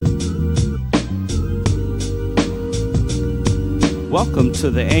Welcome to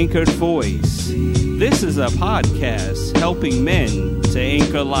The Anchored Voice. This is a podcast helping men to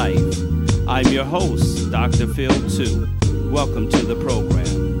anchor life. I'm your host, Dr. Phil 2. Welcome to the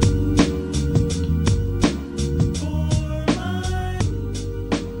program.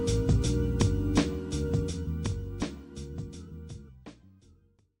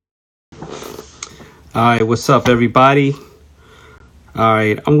 All right, what's up, everybody? All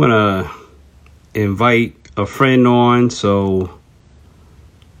right, I'm going to invite a friend on, so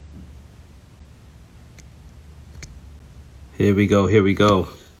here we go.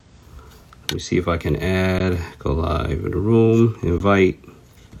 Let me see if I can go live in the room, invite.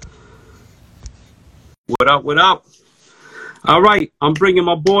 What up? All right, I'm bringing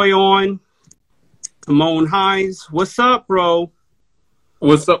my boy on, Simone Hines. What's up, bro?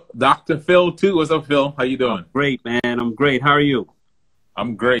 What's up, Dr. Phil, too? What's up, Phil? How you doing? I'm great, man. I'm great. How are you?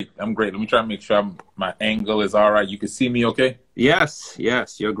 I'm great. Let me try to make sure my angle is all right. You can see me okay? Yes.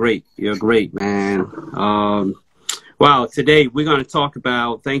 You're great. You're great, man. Wow, today we're going to talk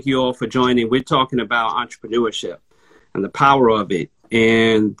about, thank you all for joining. We're talking about entrepreneurship and the power of it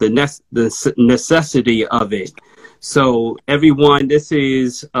and the necessity of it. So everyone, this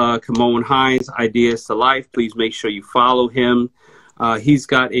is Simone Hines, Ideas to Life. Please make sure you follow him. He's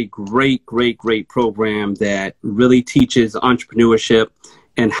got a great program that really teaches entrepreneurship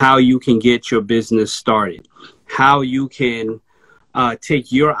and how you can get your business started, how you can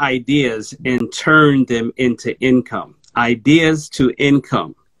take your ideas and turn them into income. Ideas to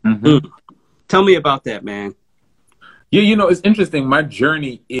income. Mm-hmm. Tell me about that, man. Yeah, it's interesting. My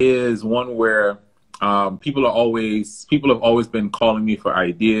journey is one where people have always been calling me for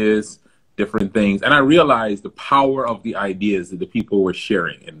ideas, different things. And I realized the power of the ideas that the people were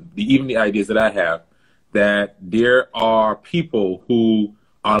sharing, and even the ideas that I have, that there are people who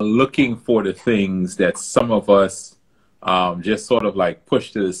are looking for the things that some of us just sort of like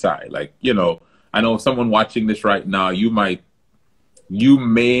push to the side. Like, I know someone watching this right now, you may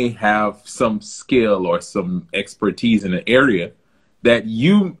have some skill or some expertise in an area that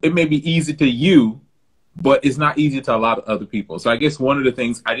it may be easy to you, but it's not easy to a lot of other people. So I guess one of the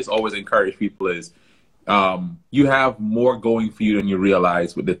things I just always encourage people is you have more going for you than you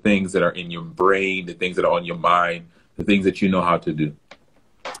realize with the things that are in your brain, the things that are on your mind, the things that you know how to do.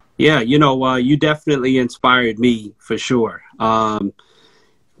 Yeah, you definitely inspired me for sure.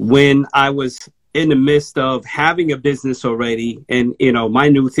 When I was in the midst of having a business already, and, my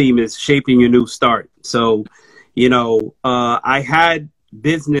new theme is shaping a new start. So, I had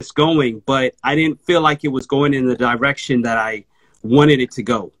business going, but I didn't feel like it was going in the direction that I wanted it to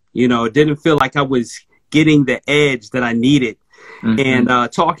go. It didn't feel like I was getting the edge that I needed. Mm-hmm. And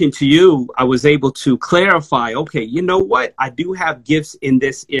talking to you, I was able to clarify, okay, you know what? I do have gifts in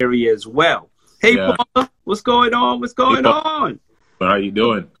this area as well. Hey, yeah. Paula, what's going on? How are you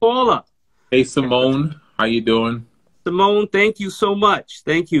doing? Paula. Hey, Simone, how you doing? Simone, thank you so much.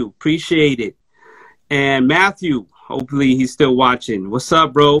 Thank you. Appreciate it. And Matthew, hopefully he's still watching. What's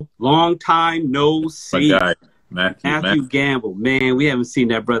up, bro? Long time no see. My guy, Matthew Gamble. Man, we haven't seen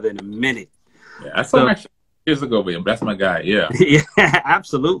that brother in a minute. Yeah, I saw him actually years ago, but that's my guy. Yeah. Yeah,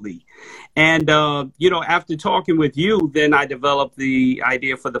 absolutely. And, after talking with you, then I developed the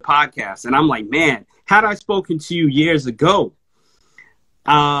idea for the podcast. And I'm like, man, had I spoken to you years ago,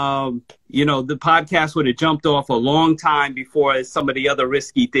 the podcast would have jumped off a long time before some of the other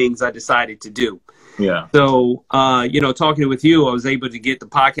risky things I decided to do. Yeah. So, talking with you, I was able to get the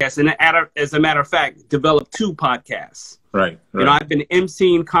podcast and as a matter of fact, develop 2 podcasts. Right. I've been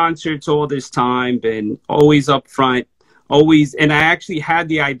emceeing concerts all this time, been always up front, and I actually had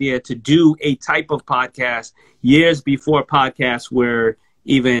the idea to do a type of podcast years before podcasts were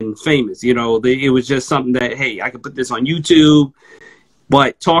even famous. It was just something that, hey, I could put this on YouTube.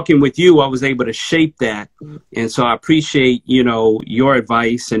 But talking with you, I was able to shape that. And so I appreciate, your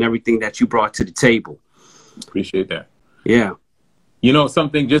advice and everything that you brought to the table. Appreciate that. Yeah.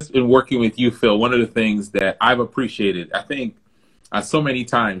 Something just in working with you, Phil, one of the things that I've appreciated, I think so many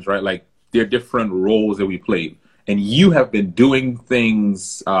times, right? Like there are different roles that we play, and you have been doing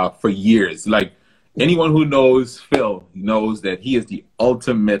things for years. Like anyone who knows Phil knows that he is the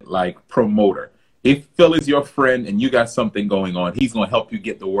ultimate promoter. If Phil is your friend and you got something going on, he's going to help you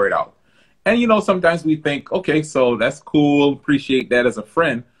get the word out. And, sometimes we think, okay, so that's cool. Appreciate that as a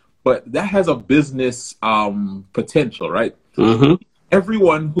friend. But that has a business potential, right? Mm-hmm.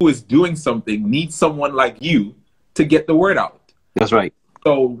 Everyone who is doing something needs someone like you to get the word out. That's right.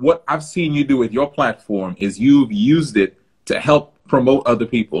 So what I've seen you do with your platform is you've used it to help promote other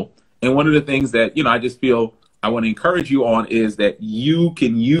people. And one of the things that, I just feel I want to encourage you on is that you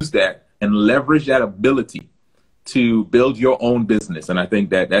can use that and leverage that ability to build your own business. And I think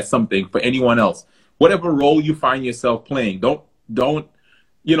that that's something for anyone else, whatever role you find yourself playing. Don't,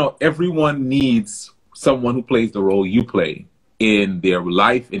 everyone needs someone who plays the role you play in their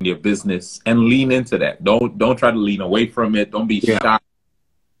life, in their business, and lean into that. Don't try to lean away from it. Don't be shy,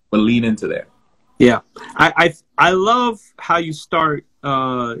 but lean into that. Yeah. I love how you start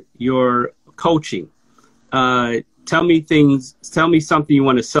your coaching. Tell me something you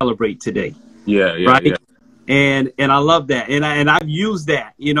want to celebrate today. Yeah. Right? Yeah. And I love that. And I've used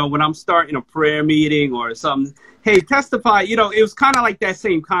that, when I'm starting a prayer meeting or something. Hey, testify. It was kind of like that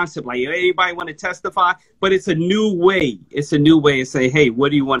same concept. Like, anybody want to testify? But it's a new way. It's a new way to say, hey,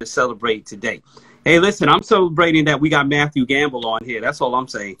 what do you want to celebrate today? Hey, listen, I'm celebrating that we got Matthew Gamble on here. That's all I'm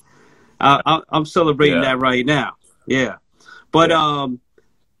saying. I'm celebrating that right now. Yeah. But,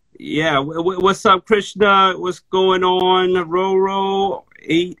 what's up, Krishna? What's going on? Roro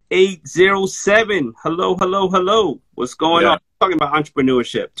 8807. Hello. What's going on? Talking about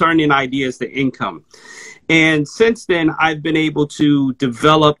entrepreneurship, turning ideas to income. And since then, I've been able to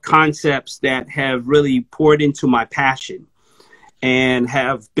develop concepts that have really poured into my passion and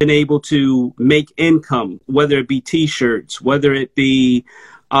have been able to make income, whether it be T-shirts, whether it be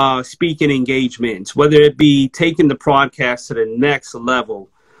speaking engagements, whether it be taking the podcast to the next level.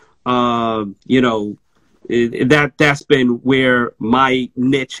 That's been where my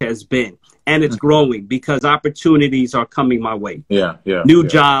niche has been. And it's growing because opportunities are coming my way. New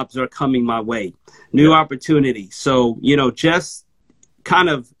jobs are coming my way. New opportunities. So, just kind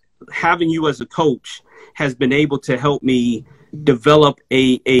of having you as a coach has been able to help me develop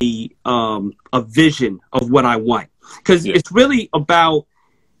a vision of what I want. Because it's really about,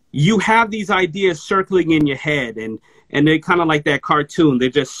 you have these ideas circling in your head, and they're kind of like that cartoon. They're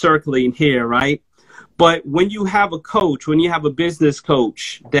just circling here, right? But when you have a coach, when you have a business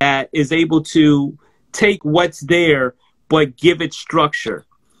coach that is able to take what's there, but give it structure,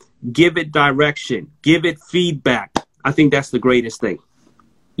 give it direction, give it feedback, I think that's the greatest thing.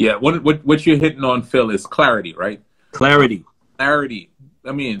 Yeah, what you're hitting on, Phil, is clarity, right? Clarity. I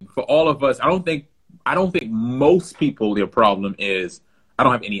mean, for all of us, I don't think most people, their problem is, I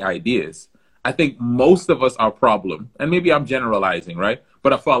don't have any ideas. I think most of us, our problem, and maybe I'm generalizing, right?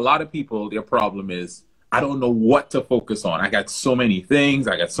 But for a lot of people, their problem is, I don't know what to focus on. I got so many things.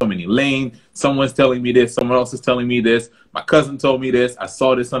 I got so many lanes. Someone's telling me this. Someone else is telling me this. My cousin told me this. I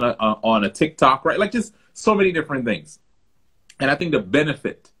saw this on a TikTok, right? Like, just so many different things. And I think the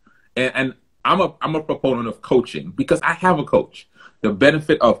benefit, and I'm a proponent of coaching because I have a coach. The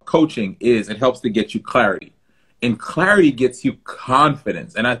benefit of coaching is it helps to get you clarity. And clarity gets you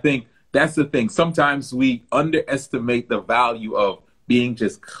confidence. And I think that's the thing. Sometimes we underestimate the value of being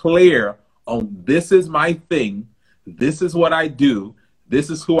just clear on, this is my thing, this is what I do,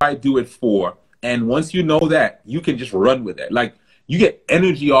 this is who I do it for. And once you know that, you can just run with it. Like, you get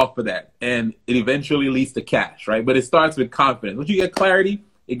energy off of that, and it eventually leads to cash, right? But it starts with confidence. Once you get clarity,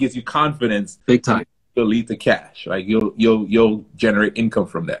 it gives you confidence. Big time. It'll lead to cash, right? You'll generate income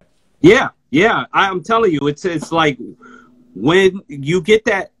from that. Yeah. I'm telling you, it's like when you get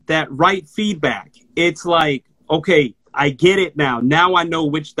that right feedback, it's like, okay, I get it now. Now I know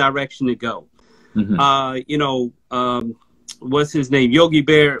which direction to go. What's his name? Yogi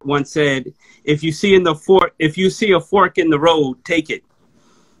Bear once said, if you see a fork in the road, take it.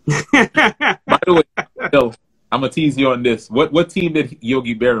 By the way, Phil, I'm gonna tease you on this. What team did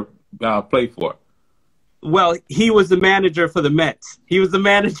Yogi Bear play for? Well, he was the manager for the Mets. He was the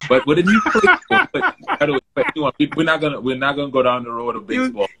manager. But what did he play for? We're not gonna go down the road of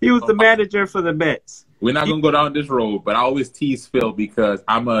baseball. He was the manager for the Mets. We're not gonna go down this road, but I always tease Phil because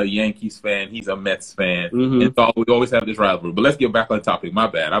I'm a Yankees fan. He's a Mets fan, and so we always have this rivalry. But let's get back on topic. My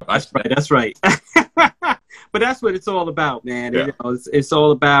bad. That's right. But that's what it's all about, man. Yeah. It's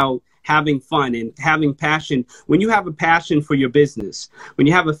all about having fun and having passion. When you have a passion for your business, when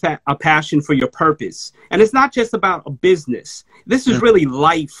you have a passion for your purpose, and it's not just about a business. This is really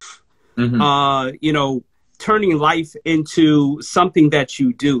life. Turning life into something that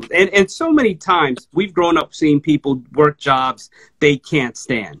you do. And so many times we've grown up seeing people work jobs they can't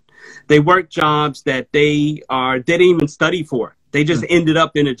stand. They work jobs that they didn't even study for. They just ended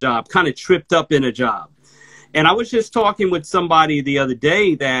up in a job, kind of tripped up in a job. And I was just talking with somebody the other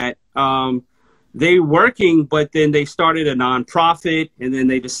day that they working, but then they started a nonprofit, and then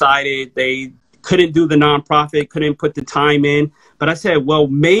they decided they couldn't do the nonprofit, couldn't put the time in. But I said, well,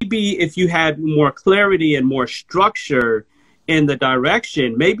 maybe if you had more clarity and more structure in the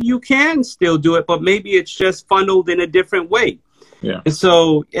direction, maybe you can still do it, but maybe it's just funneled in a different way. Yeah. And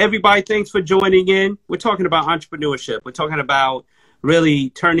so everybody, thanks for joining in. We're talking about entrepreneurship. We're talking about really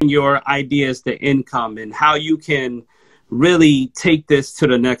turning your ideas to income and how you can really take this to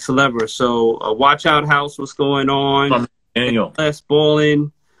the next level. So Watch Out House, what's going on? Daniel. ALS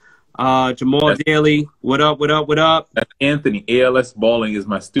Bowling, Jamal Daly, what up, what up, what up? That's Anthony. ALS Bowling is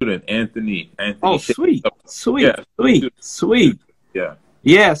my student, Anthony. Oh, sweet, sweet, yeah. sweet, sweet. Yeah.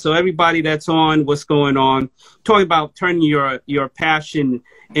 Yeah, so everybody that's on, what's going on? Talking about turning your passion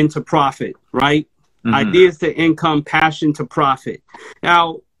into profit, right? Mm-hmm. Ideas to income, passion to profit.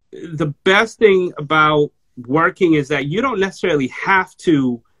 Now, the best thing about working is that you don't necessarily have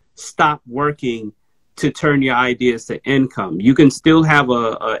to stop working to turn your ideas to income. You can still have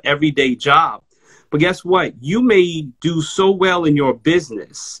a everyday job. But guess what? You may do so well in your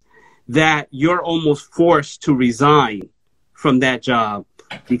business that you're almost forced to resign from that job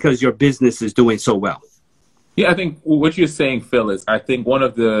because your business is doing so well. Yeah, I think what you're saying, Phil, is I think one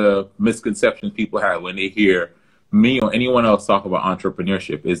of the misconceptions people have when they hear me or anyone else talk about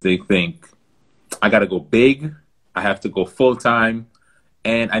entrepreneurship is they think, I got to go big, I have to go full time,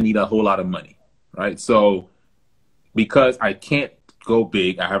 and I need a whole lot of money, right? So because I can't go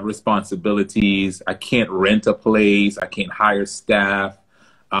big, I have responsibilities, I can't rent a place, I can't hire staff,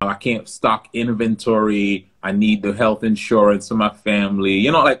 I can't stock inventory, I need the health insurance for my family,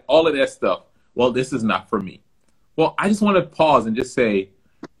 you know, like all of that stuff. Well, this is not for me. Well, I just want to pause and just say,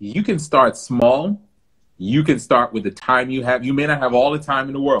 you can start small. You can start with the time you have. You may not have all the time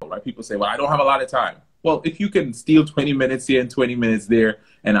in the world, right? People say, well, I don't have a lot of time. Well, if you can steal 20 minutes here and 20 minutes there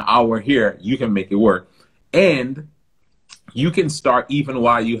and an hour here, you can make it work. And you can start even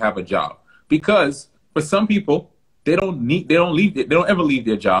while you have a job. Because for some people, they don't ever leave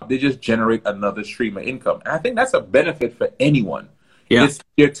their job. They just generate another stream of income. And I think that's a benefit for anyone. Yeah.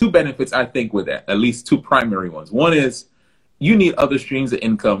 There are two benefits, I think, with that, at least two primary ones. One is you need other streams of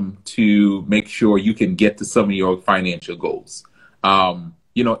income to make sure you can get to some of your financial goals.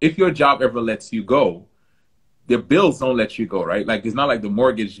 You know, if your job ever lets you go, the bills don't let you go, right? Like, it's not like the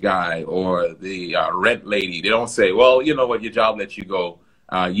mortgage guy or the rent lady. They don't say, well, you know what, your job lets you go.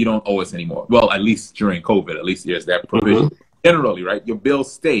 You don't owe us anymore. Well, at least during COVID, at least there's that provision. Mm-hmm. Generally, right? Your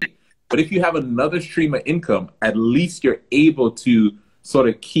bills stay. But if you have another stream of income, at least you're able to sort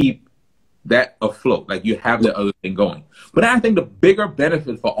of keep that afloat. Like, you have the other thing going. But I think the bigger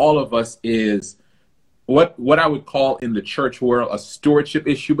benefit for all of us is what I would call in the church world a stewardship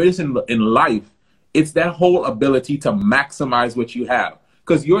issue, but it's in life. It's that whole ability to maximize what you have.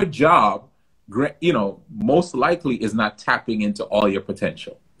 Because your job, you know, most likely is not tapping into all your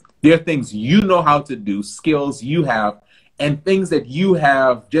potential. There are things you know how to do, skills you have, and things that you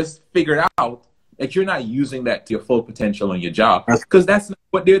have just figured out that you're not using that to your full potential in your job, because that's not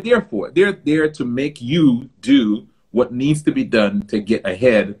what they're there for. They're there to make you do what needs to be done to get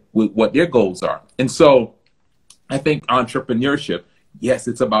ahead with what their goals are. And so I think entrepreneurship, yes,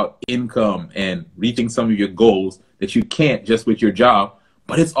 it's about income and reaching some of your goals that you can't just with your job,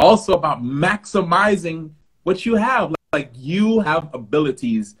 but it's also about maximizing what you have. Like, you have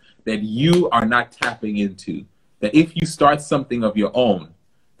abilities that you are not tapping into, that if you start something of your own,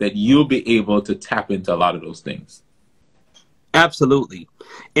 that you'll be able to tap into a lot of those things. Absolutely.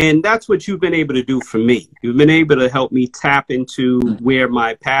 And that's what you've been able to do for me. You've been able to help me tap into where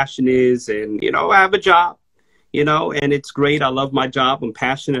my passion is. And, you know, I have a job, you know, and it's great. I love my job. I'm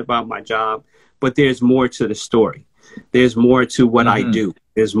passionate about my job. But there's more to the story. There's more to what I do.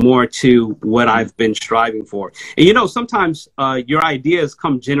 There's more to what I've been striving for. And, you know, sometimes your ideas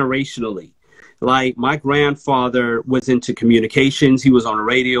come generationally. Like, my grandfather was into communications. He was on a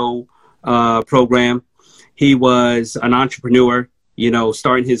radio program. He was an entrepreneur, you know,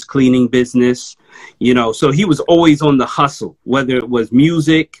 starting his cleaning business, you know, so he was always on the hustle, whether it was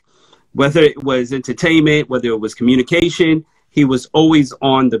music, whether it was entertainment, whether it was communication, he was always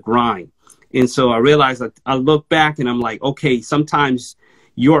on the grind. And so I realized that I look back and I'm like, okay, sometimes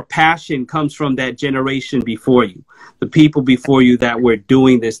your passion comes from that generation before you, the people before you that were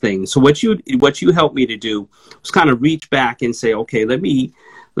doing this thing. So what you helped me to do was kind of reach back and say, okay, let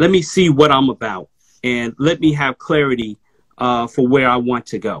me see what I'm about, and let me have clarity for where I want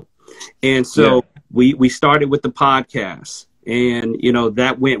to go. And so we started with the podcast, and, you know,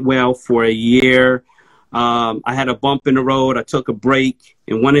 that went well for a year. I had a bump in the road. I took a break.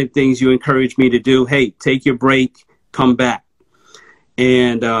 And one of the things you encouraged me to do, hey, take your break, come back.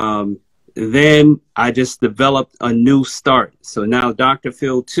 And then I just developed a new start. So now Dr.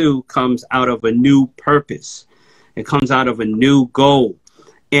 Phil 2 comes out of a new purpose. It comes out of a new goal.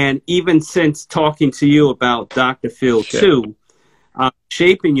 And even since talking to you about Dr. Phil 2,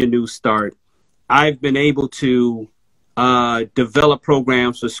 shaping your new start, I've been able to develop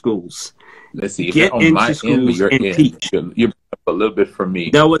programs for schools. Let's see. Get into schools and teach. You're a a little bit for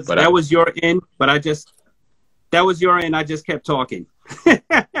me. That was your end, but that was your end. I just kept talking.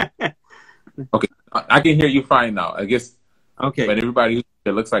 Okay, I can hear you fine now. I guess. Okay. But everybody,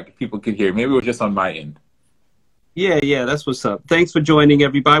 it looks like people could hear. Maybe it was just on my end. Yeah, that's what's up. Thanks for joining,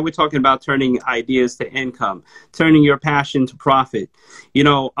 everybody. We're talking about turning ideas to income, turning your passion to profit.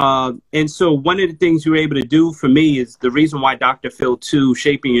 And so one of the things you were able to do for me is the reason why Dr. Phil 2,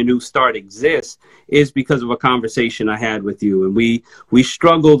 Shaping Your New Start exists is because of a conversation I had with you. And we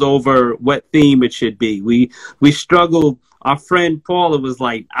struggled over what theme it should be. We struggled. Our friend Paula was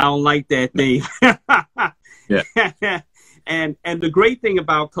like, I don't like that theme. Yeah. And the great thing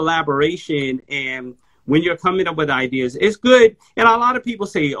about collaboration and when you're coming up with ideas, it's good. And a lot of people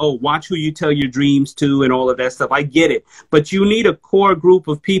say, oh, watch who you tell your dreams to and all of that stuff. I get it. But you need a core group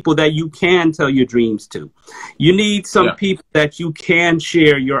of people that you can tell your dreams to. You need some people that you can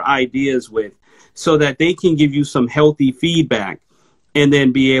share your ideas with so that they can give you some healthy feedback and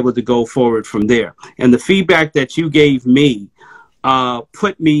then be able to go forward from there. And the feedback that you gave me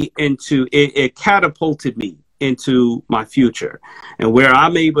put me into, it catapulted me into my future and where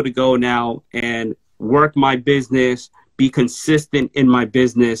I'm able to go now and work my business, be consistent in my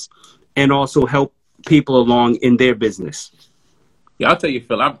business, and also help people along in their business. Yeah, I'll tell you,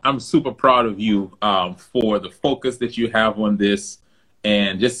 Phil, I'm super proud of you for the focus that you have on this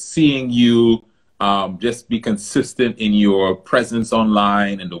and just seeing you just be consistent in your presence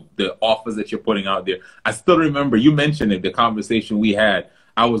online and the offers that you're putting out there. I still remember you mentioned it, the conversation we had.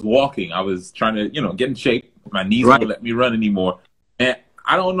 I was walking. I was trying to, get in shape. My knees won't let me run anymore. And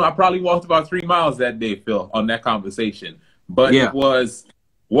I don't know. I probably walked about 3 miles that day, Phil, on that conversation. But it was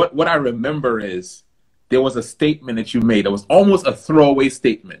what I remember is there was a statement that you made. It was almost a throwaway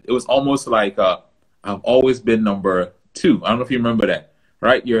statement. It was almost like I've always been number 2. I don't know if you remember that,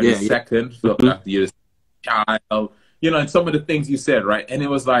 right? You're the second, Phil, after you're the child, and some of the things you said, right? And it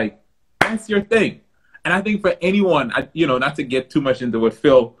was like, that's your thing. And I think for anyone, not to get too much into what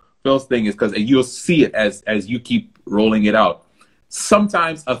Phil's thing is, because you'll see it as you keep rolling it out.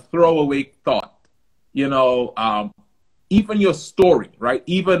 Sometimes a throwaway thought, even your story, right?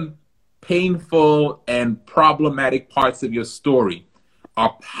 Even painful and problematic parts of your story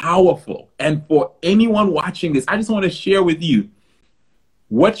are powerful. And for anyone watching this, I just want to share with you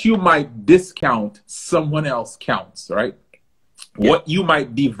what you might discount, someone else counts, right? Yeah. What you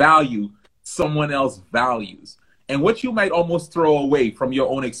might devalue, someone else values. And what you might almost throw away from your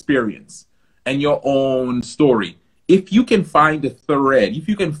own experience and your own story. If you can find a thread, if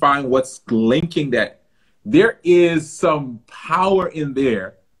you can find what's linking that, there is some power in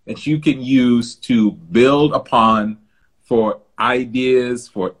there that you can use to build upon for ideas,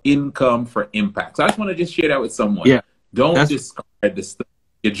 for income, for impact. So I just want to just share that with someone. Yeah. Don't discard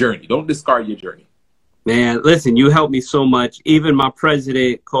your journey. Don't discard your journey. Man, listen, you helped me so much. Even my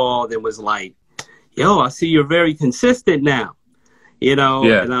president called and was like, yo, I see you're very consistent now, and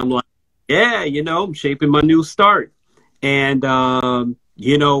I'm like, yeah, I'm shaping my new start. And,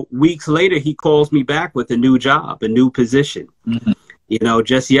 weeks later, he calls me back with a new job, a new position. Mm-hmm.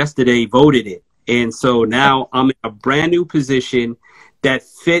 Just yesterday voted it. And so now I'm in a brand new position that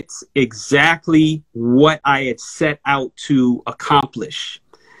fits exactly what I had set out to accomplish.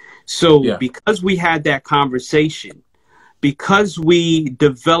 So because we had that conversation, because we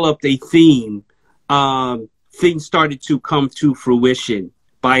developed a theme, things started to come to fruition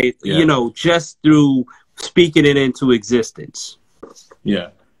by, just through speaking it into existence. Yeah.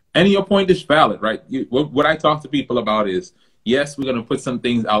 And your point is valid, right? What I talk to people about is, yes, we're going to put some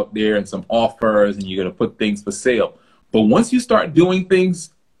things out there and some offers and you're going to put things for sale. But once you start doing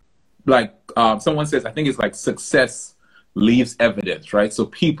things like someone says, I think it's like success leaves evidence, right? So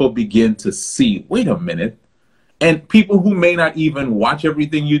people begin to see, wait a minute. And people who may not even watch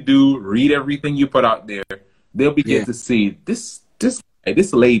everything you do, read everything you put out there, they'll begin to see this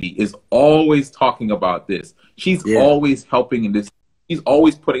lady is always talking about this. She's always helping in this. She's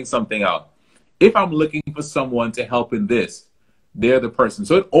always putting something out. If I'm looking for someone to help in this, they're the person.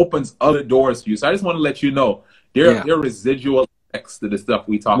 So it opens other doors for you. So I just want to let you know there are residual effects to the stuff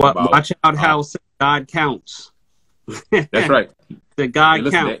we talk about. Watch out how God counts. That's right. The God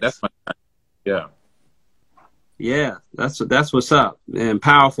counts. That's my yeah. Yeah, that's what's up, and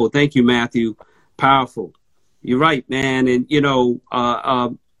powerful. Thank you, Matthew. Powerful. You're right, man. And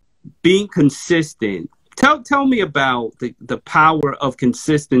being consistent. Tell me about the power of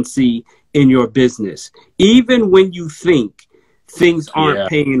consistency in your business, even when you think things aren't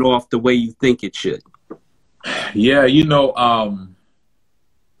paying off the way you think it should. Yeah,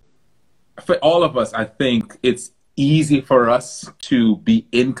 for all of us, I think it's easy for us to be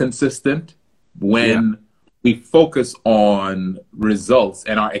inconsistent when we focus on results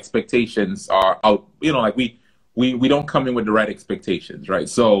and our expectations are out, like we don't come in with the right expectations, right?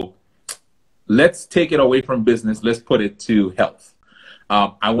 So let's take it away from business. Let's put it to health.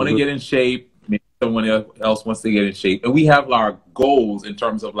 I want to get in shape. Maybe someone else wants to get in shape. And we have our goals in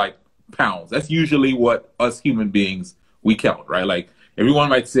terms of like pounds. That's usually what us human beings, we count, right? Like everyone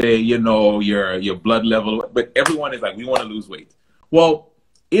might say, your blood level, but everyone is like, we want to lose weight. Well,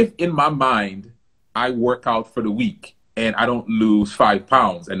 if in my mind, I work out for the week and I don't lose 5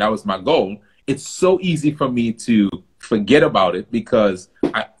 pounds, and that was my goal, it's so easy for me to forget about it because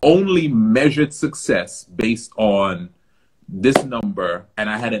I only measured success based on this number and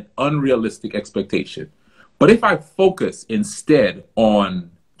I had an unrealistic expectation. But if I focus instead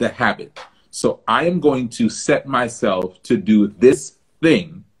on the habit, so I am going to set myself to do this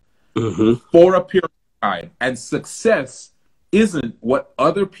thing for a period of time, and success isn't what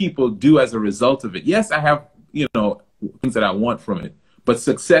other people do as a result of it. Yes, I have, things that I want from it, but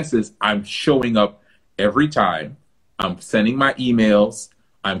success is I'm showing up every time. I'm sending my emails.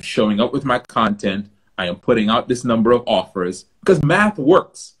 I'm showing up with my content. I am putting out this number of offers because math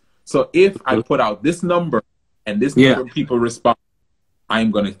works. So if I put out this number and this number of people respond,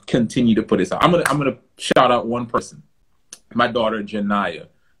 I'm going to continue to put this out. I'm going to shout out one person. My daughter, Janaya,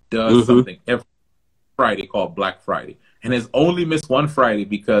 does something every Friday called Black Friday, and has only missed one Friday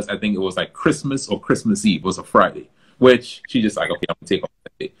because I think it was like Christmas or Christmas Eve was a Friday, which she just like, okay, I'm going to take off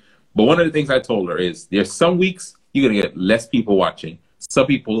that day. But one of the things I told her is there's some weeks you're going to get less people watching. Some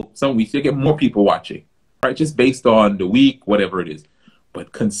weeks you get more people watching, right? Just based on the week, whatever it is.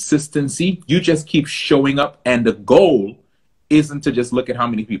 But consistency, you just keep showing up, and the goal isn't to just look at how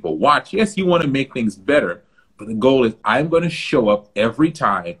many people watch. Yes, you want to make things better, but the goal is I'm going to show up every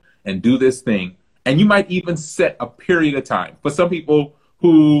time and do this thing. And you might even set a period of time. For some people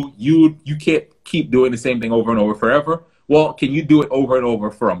who you can't keep doing the same thing over and over forever, well, can you do it over and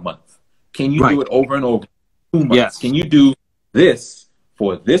over for a month? Can you do it over and over for 2 months? Yes. Can you do this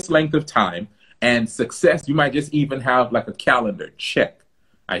for this length of time? And success, you might just even have like a calendar. Check.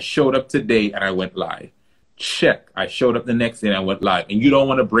 I showed up today and I went live. Check. I showed up the next day and I went live. And you don't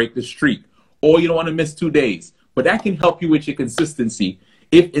want to break the streak, or you don't want to miss 2 days. But that can help you with your consistency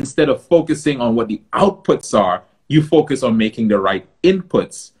if instead of focusing on what the outputs are, you focus on making the right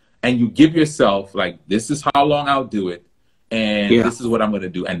inputs, and you give yourself like, this is how long I'll do it, and this is what I'm going to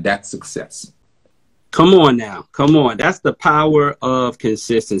do, and that's success. Come on now. Come on. That's the power of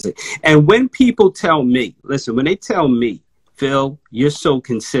consistency. And when people tell me, listen, when they tell me, Phil, you're so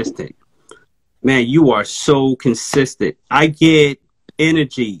consistent, man, you are so consistent, I get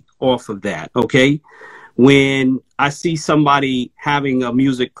energy off of that, okay? When I see somebody having a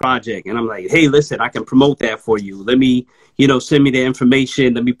music project and I'm like, hey, listen, I can promote that for you. Let me, send me the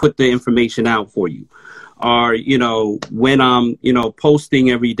information. Let me put the information out for you. Or, when I'm,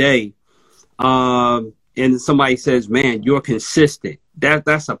 posting every day, and somebody says, man, you're consistent.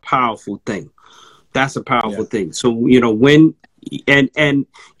 That's a powerful thing. That's a powerful thing. So, when, and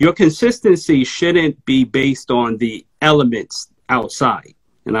your consistency shouldn't be based on the elements outside.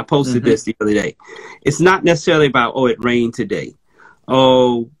 And I posted this the other day. It's not necessarily about, oh, it rained today.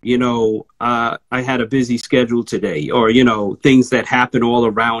 Oh, I had a busy schedule today, or, things that happen all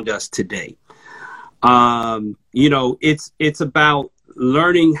around us today. It's about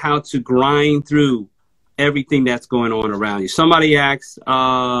learning how to grind through everything that's going on around you. Somebody asked,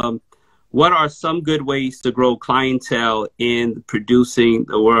 what are some good ways to grow clientele in producing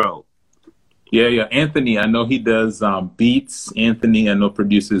the world? Yeah. Anthony, I know he does beats. Anthony, I know,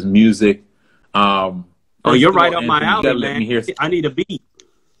 produces music. You're right up my alley, man. I need a beat.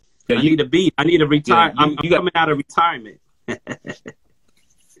 Yeah, I need a beat. I need to retire. I'm coming out of retirement.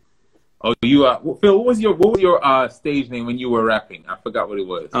 Oh, you Phil, what was your stage name when you were rapping? I forgot what it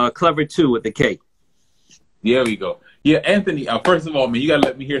was. Clever 2 with the K. There we go. Yeah, Anthony, first of all, man, you got to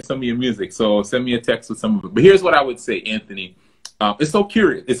let me hear some of your music. So send me a text with some of it. But here's what I would say, Anthony. It's so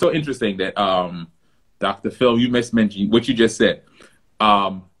curious. It's so interesting that Dr. Phil, you mentioned what you just said.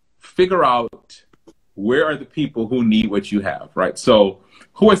 Figure out where are the people who need what you have, right? So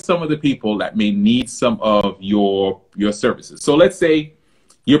who are some of the people that may need some of your services? So let's say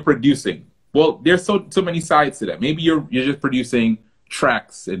you're producing. Well, there's so many sides to that. Maybe you're just producing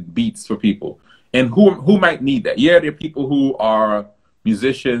tracks and beats for people. And who might need that? Yeah, there are people who are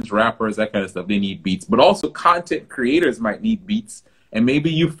musicians, rappers, that kind of stuff. They need beats. But also content creators might need beats. And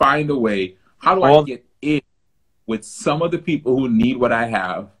maybe you find a way, how do I get in with some of the people who need what I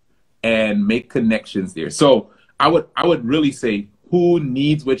have and make connections there? So I would really say, who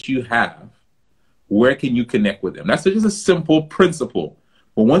needs what you have? Where can you connect with them? That's just a simple principle.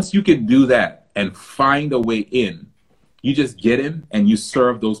 But once you can do that, and find a way in, you just get in and you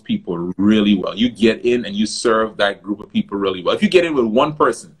serve those people really well. You get in and you serve that group of people really well. If you get in with one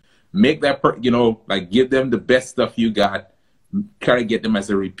person, make that like give them the best stuff you got, try to get them as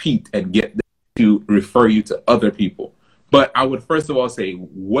a repeat and get them to refer you to other people. But I would first of all say,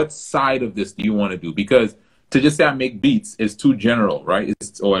 what side of this do you want to do? Because to just say I make beats is too general, right?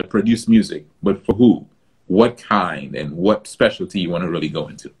 Or I produce music, but for who? What kind and what specialty you want to really go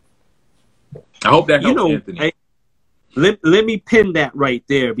into? I hope that helps, Anthony. Let me pin that right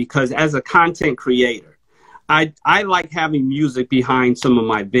there, because as a content creator, I like having music behind some of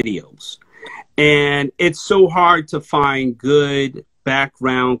my videos. And it's so hard to find good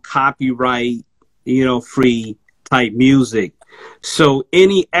background, copyright, free type music. So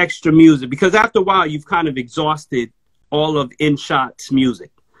any extra music, because after a while, you've kind of exhausted all of InShot's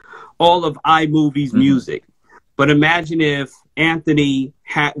music, all of iMovie's music. But imagine if Anthony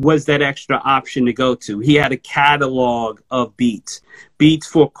was that extra option to go to. He had a catalog of beats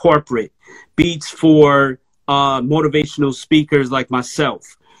for corporate, beats for motivational speakers like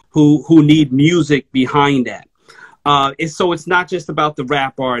myself who need music behind that. So it's not just about the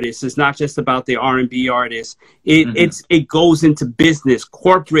rap artists. It's not just about the R&B artists. It goes into business.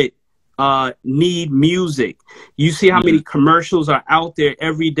 Corporate need music. You see how many commercials are out there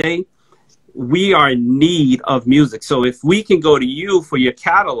every day? We are in need of music. So if we can go to you for your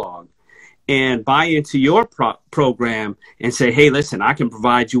catalog and buy into your program and say, hey, listen, I can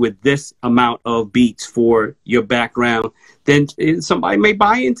provide you with this amount of beats for your background, then somebody may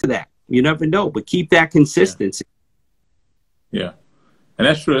buy into that. You never know, but keep that consistency. Yeah. And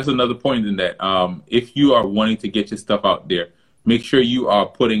that's true. That's another point in that. If you are wanting to get your stuff out there, make sure you are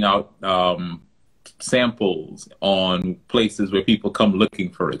putting out samples on places where people come looking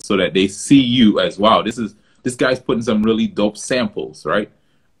for it so that they see you as, wow, this guy's putting some really dope samples, right?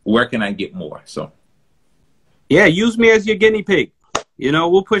 Where can I get more? So yeah, use me as your guinea pig.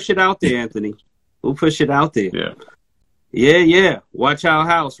 We'll push it out there, Anthony. We'll push it out there. Yeah. Watch our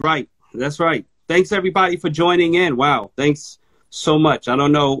house. Right. That's right. Thanks everybody for joining in. Wow. Thanks so much. I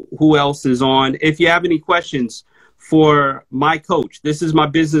don't know who else is on. If you have any questions for my coach, this is my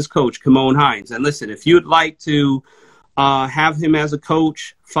business coach, Kimon Hines. And listen, if you'd like to have him as a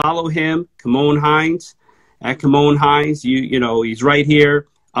coach, follow him, Kimon Hines, at Kimon Hines. He's right here.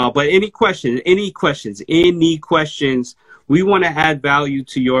 But any questions, we want to add value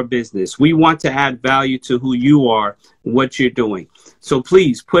to your business. We want to add value to who you are, what you're doing. So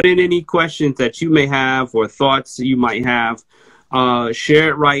please put in any questions that you may have or thoughts that you might have. Share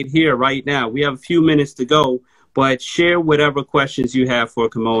it right here, right now. We have a few minutes to go, but share whatever questions you have for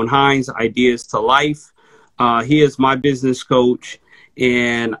Kimon Hines, Ideas to Life. He is my business coach,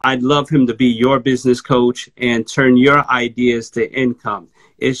 and I'd love him to be your business coach and turn your ideas to income.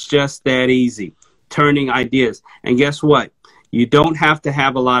 It's just that easy, turning ideas. And guess what? You don't have to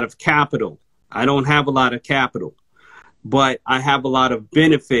have a lot of capital. I don't have a lot of capital, but I have a lot of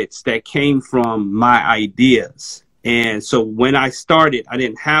benefits that came from my ideas. And so when I started, I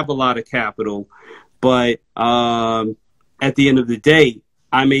didn't have a lot of capital, but at the end of the day,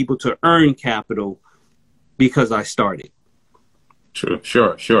 I'm able to earn capital because I started. Sure.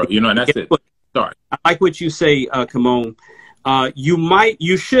 And that's it. Start. I like what you say, Kimon.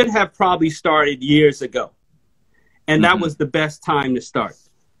 You should have probably started years ago. And that was the best time to start.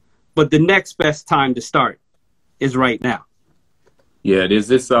 But the next best time to start is right now. Yeah, there's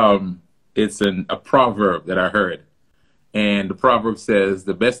this, it's a proverb that I heard. And the proverb says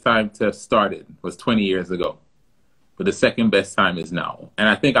the best time to start it was 20 years ago. But the second best time is now. And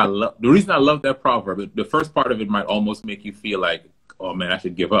I think the reason I love that proverb, the first part of it might almost make you feel like, oh man, I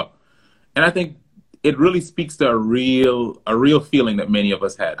should give up. And I think it really speaks to a real feeling that many of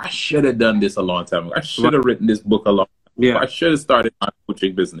us had. I should have done this a long time ago. I should have written this book a long time ago. I should have started my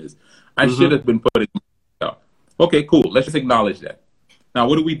coaching business. I should have been putting out. Okay, cool. Let's just acknowledge that. Now,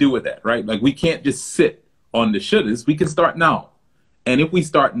 what do we do with that, right? Like, we can't just sit on the shouldas. We can start now. And if we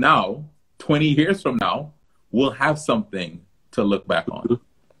start now, 20 years from now, we'll have something to look back on.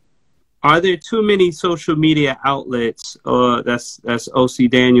 Are there too many social media outlets? That's OC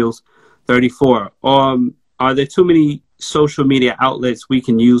Daniels 34. Are there too many social media outlets we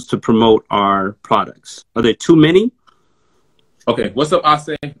can use to promote our products? Are there too many? Okay, what's up,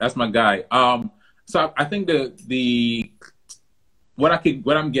 Ase? That's my guy. So I think what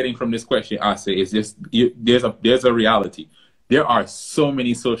I'm getting from this question, Ase, is just there's a reality. There are so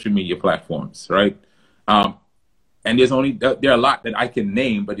many social media platforms, right? And there are a lot that I can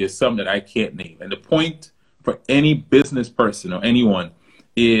name, but there's some that I can't name. And the point for any business person or anyone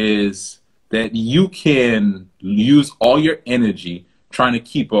is that you can use all your energy trying to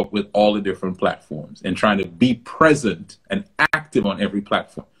keep up with all the different platforms and trying to be present and active on every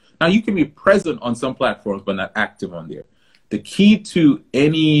platform. Now, you can be present on some platforms, but not active on there. The key to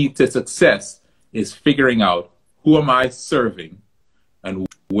success is figuring out, who am I serving and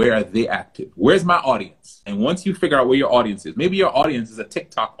where are they active? Where's my audience? And once you figure out where your audience is, maybe your audience is a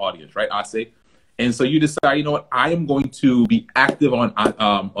TikTok audience, right? I say, and so you decide, you know what, I am going to be active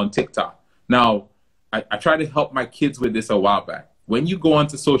on TikTok. Now, I tried to help my kids with this a while back. When you go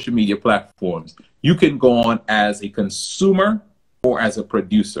onto social media platforms, you can go on as a consumer or as a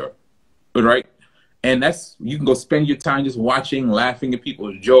producer, right? And you can go spend your time just watching, laughing at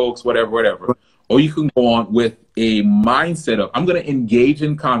people's jokes, whatever. Or you can go on with a mindset of, I'm going to engage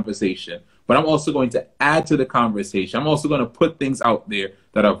in conversation, but I'm also going to add to the conversation. I'm also going to put things out there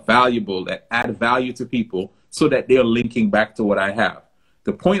that are valuable, that add value to people so that they're linking back to what I have.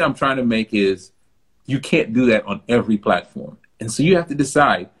 The point I'm trying to make is you can't do that on every platform. And so you have to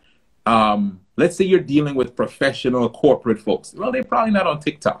decide, let's say you're dealing with professional corporate folks. Well, they're probably not on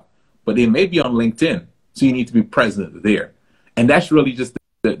TikTok, but they may be on LinkedIn. So you need to be present there. And that's really just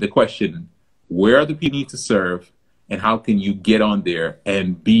the question. Where are the people you need to serve, and how can you get on there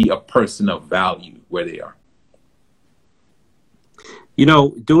and be a person of value where they are? You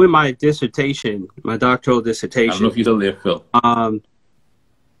know, doing my dissertation, my doctoral dissertation. I don't know if you're still there, Phil.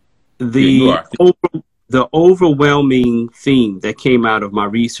 The overwhelming theme that came out of my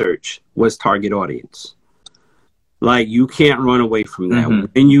research was target audience. Like, you can't run away from that. Mm-hmm.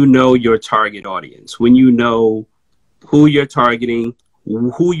 When you know your target audience, when you know who you're targeting,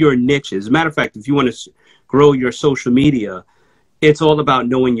 who your niche is. As a matter of fact, if you want to grow your social media, it's all about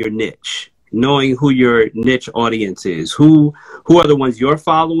knowing your niche, knowing who your niche audience is, who are the ones you're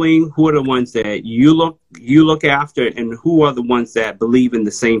following, who are the ones that you look after, and who are the ones that believe in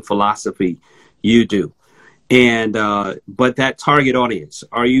the same philosophy you do. And but that target audience,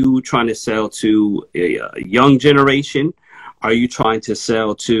 are you trying to sell to a young generation? Are you trying to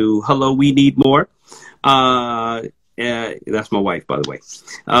sell to, hello, we need more? That's my wife, by the way.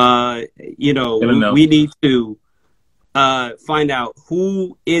 We need to find out,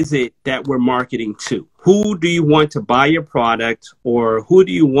 who is it that we're marketing to? Who do you want to buy your product, or who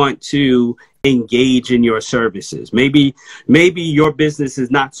do you want to engage in your services? Maybe your business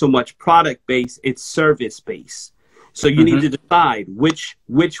is not so much product based, it's service based. So you need to decide which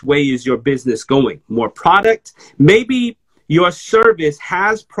way is your business going. More product? Maybe your service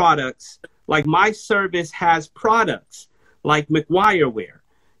has products. Like my service has products like McGuireware.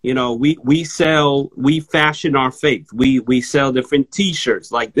 You know, we fashion our faith. We sell different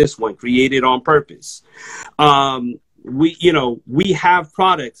T-shirts like this one, created on purpose. We have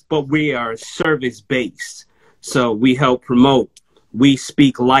products, but we are service based. So we help promote. We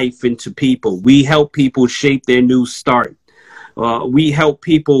speak life into people. We help people shape their new start. We help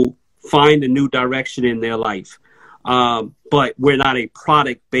people find a new direction in their life. But we're not a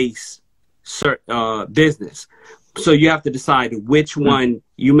product based business. So you have to decide which one.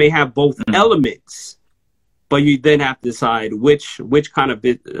 You may have both elements, but you then have to decide which kind of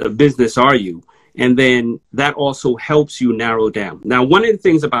business are you. And then that also helps you narrow down. Now, one of the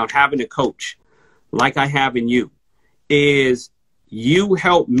things about having a coach like I have in you is you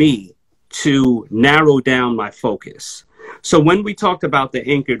help me to narrow down my focus. So when we talked about the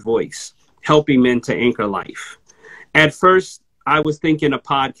anchored voice, helping men to anchor life, at first, I was thinking a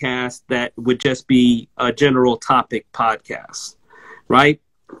podcast that would just be a general topic podcast, right?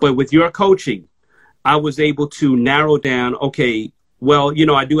 But with your coaching, I was able to narrow down, okay, well,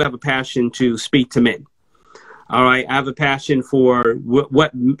 I do have a passion to speak to men. All right. I have a passion for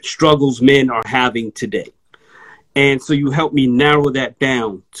what struggles men are having today. And so you helped me narrow that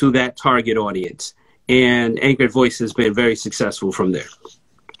down to that target audience. And Anchored Voice has been very successful from there.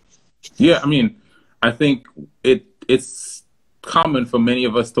 Yeah, I mean, I think it's common for many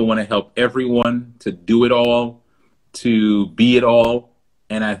of us to want to help everyone, to do it all, to be it all.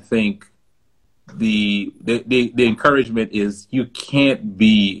 And I think the encouragement is you can't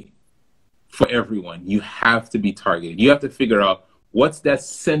be for everyone. You have to be targeted. You have to figure out what's that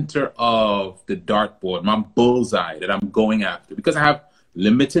center of the dartboard, my bullseye that I'm going after, because I have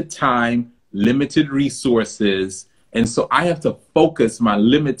limited time, limited resources. And so I have to focus my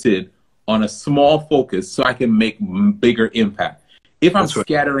limited on a small focus so I can make bigger impact. If I'm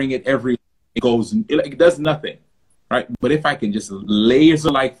scattering it it does nothing, right? But if I can just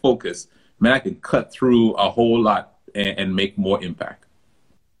laser-like focus, man, I can cut through a whole lot and make more impact.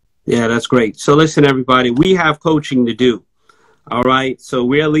 Yeah, that's great. So listen, everybody, we have coaching to do. All right. So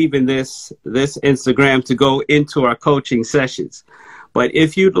we're leaving this Instagram to go into our coaching sessions. But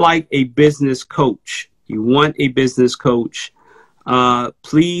if you'd like a business coach, you want a business coach,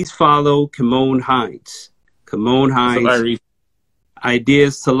 please follow Kimon Hines. Kimon Hines,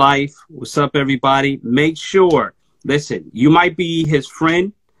 Ideas to Life. What's up, everybody? Make sure, listen, you might be his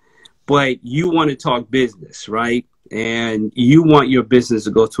friend, but you want to talk business, right? And you want your business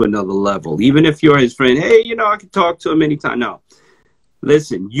to go to another level. Even if you're his friend, hey, you know, I can talk to him anytime. No.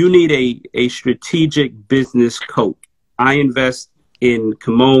 Listen, you need a strategic business coach. I invest in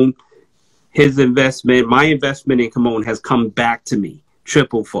Kimon. His investment, my investment in Kimon has come back to me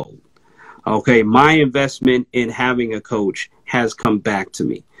triple fold. Okay, my investment in having a coach has come back to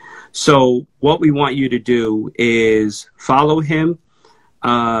me. So what we want you to do is follow him.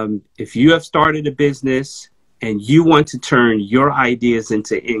 If you have started a business and you want to turn your ideas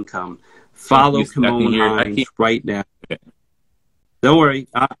into income, follow Kimon Hines right now. Don't worry,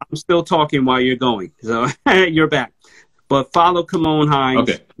 I'm still talking while you're going, so you're back. But follow Kimon Hines.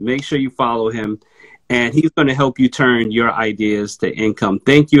 Okay. Make sure you follow him, and he's going to help you turn your ideas to income.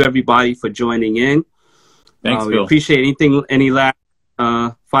 Thank you, everybody, for joining in. Thanks, we Phil. Appreciate any last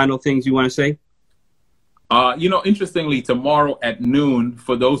final things you want to say? You know, interestingly, tomorrow at noon,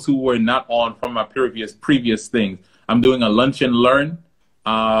 for those who were not on from my previous things, I'm doing a lunch and learn.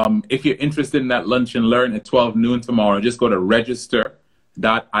 If you're interested in that lunch and learn at 12 noon tomorrow, just go to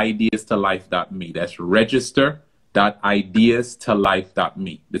register.ideastolife.me. That's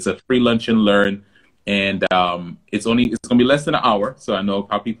register.ideastolife.me. It's a free lunch and learn, and it's going to be less than an hour, so I know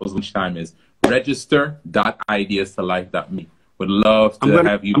how people's lunch time is. Register.ideastolife.me. Would love to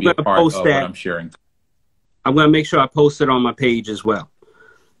have you be a part of what I'm sharing. I'm going to make sure I post it on my page as well.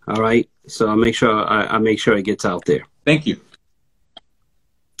 All right, so I'll make sure I make sure it gets out there. Thank you.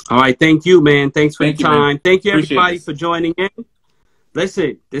 All right, thank you, man. Thanks for your time. Thank you, Appreciate everybody, this. for joining in.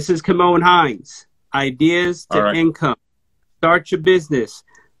 Listen, this is Kimon Hines. Ideas to income. Start your business.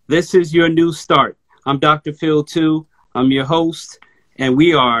 This is your new start. I'm Dr. Phil, too. I'm your host, and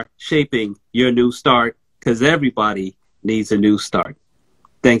we are shaping your new start because everybody needs a new start.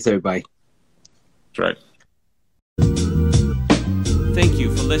 Thanks, everybody. That's right. Thank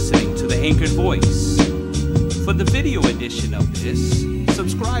you for listening to The Anchored Voice. For the video edition of this,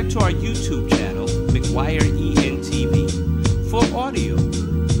 subscribe to our YouTube channel, McGuire ENTV. For audio,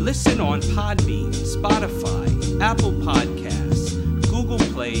 listen on Podbean, Spotify, Apple Podcasts, Google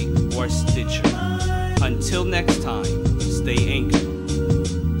Play, or Stitcher. Until next time, stay anchored.